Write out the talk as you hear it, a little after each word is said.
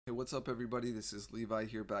Hey, what's up everybody? This is Levi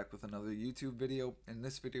here back with another YouTube video. In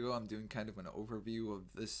this video I'm doing kind of an overview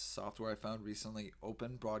of this software I found recently,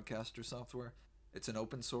 Open Broadcaster software. It's an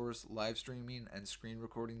open source live streaming and screen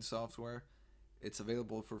recording software. It's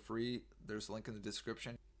available for free. There's a link in the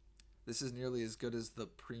description. This is nearly as good as the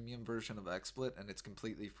premium version of XSplit and it's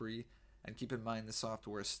completely free. And keep in mind the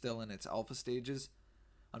software is still in its alpha stages.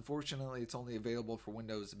 Unfortunately it's only available for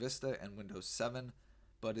Windows Vista and Windows 7,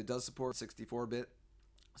 but it does support 64-bit.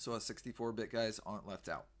 So us 64-bit guys aren't left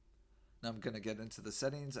out. Now I'm going to get into the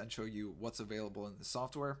settings and show you what's available in the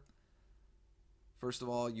software. First of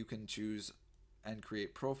all, you can choose and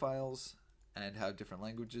create profiles and have different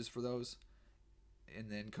languages for those. In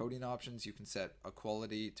the encoding options, you can set a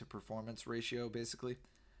quality to performance ratio basically,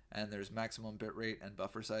 and there's maximum bitrate and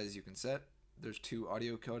buffer size you can set. There's two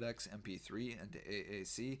audio codecs, MP3 and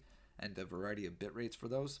AAC, and a variety of bit rates for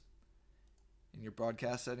those. In your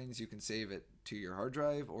broadcast settings, you can save it to your hard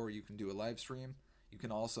drive or you can do a live stream. You can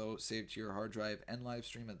also save to your hard drive and live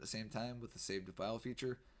stream at the same time with the save to file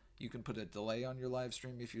feature. You can put a delay on your live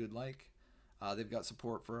stream if you would like. They've got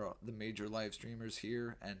support for the major live streamers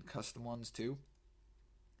here and custom ones too.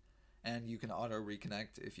 And you can auto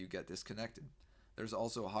reconnect if you get disconnected. There's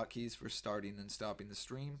also hotkeys for starting and stopping the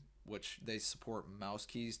stream, which they support mouse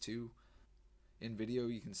keys too. In video,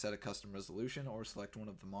 you can set a custom resolution or select one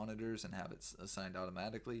of the monitors and have it assigned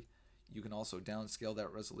automatically. You can also downscale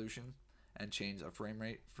that resolution and change a frame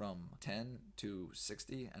rate from 10 to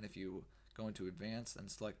 60, and if you go into advanced and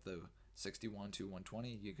select the 61 to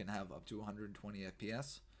 120, you can have up to 120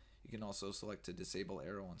 FPS. You can also select to disable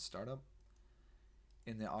arrow on startup.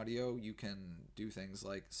 In the audio, you can do things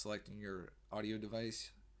like selecting your audio device.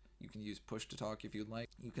 You can use push to talk if you'd like.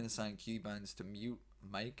 You can assign keybinds to mute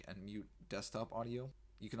mic and mute desktop audio.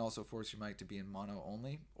 You can also force your mic to be in mono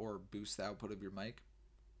only or boost the output of your mic.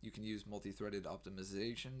 You can use multi-threaded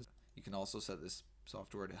optimizations. You can also set this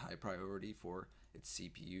software to high priority for its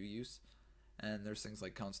CPU use. And there's things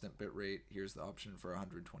like constant bitrate. Here's the option for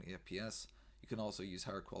 120 FPS. You can also use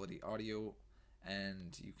higher quality audio,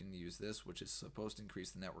 and you can use this, which is supposed to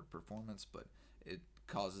increase the network performance, but it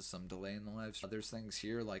causes some delay in the live stream. There's things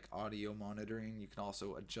here like audio monitoring. You can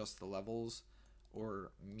also adjust the levels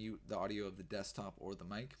or mute the audio of the desktop or the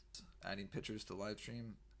mic. Adding pictures to live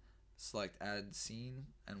stream, select add scene,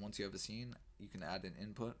 and once you have a scene, you can add an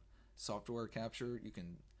input. Software capture, you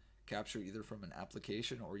can capture either from an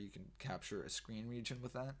application or you can capture a screen region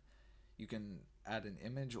with that. You can add an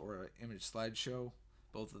image or an image slideshow.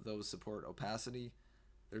 Both of those support opacity.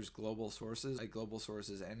 There's global sources. Like global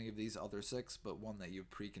sources, any of these other 6, but one that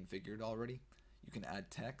you've pre-configured already. You can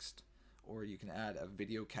add text, or you can add a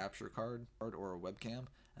video capture card or a webcam,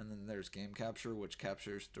 and then there's game capture, which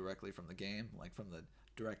captures directly from the game, like from the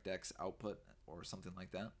DirectX output or something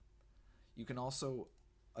like that. You can also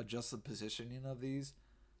adjust the positioning of these.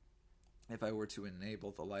 If I were to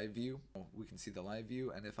enable the live view, we can see the live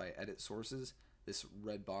view, and if I edit sources, this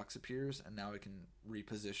red box appears, and now I can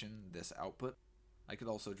reposition this output. I could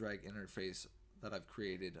also drag interface that I've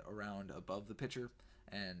created around above the picture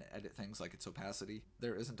and edit things like its opacity.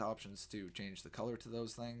 There isn't options to change the color to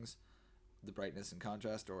those things, the brightness and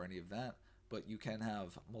contrast, or any of that, but you can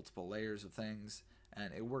have multiple layers of things,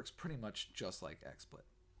 and it works pretty much just like XSplit.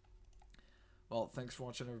 Well, thanks for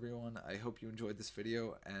watching everyone. I hope you enjoyed this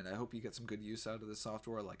video, and I hope you get some good use out of this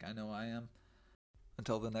software like I know I am.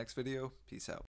 Until the next video, peace out.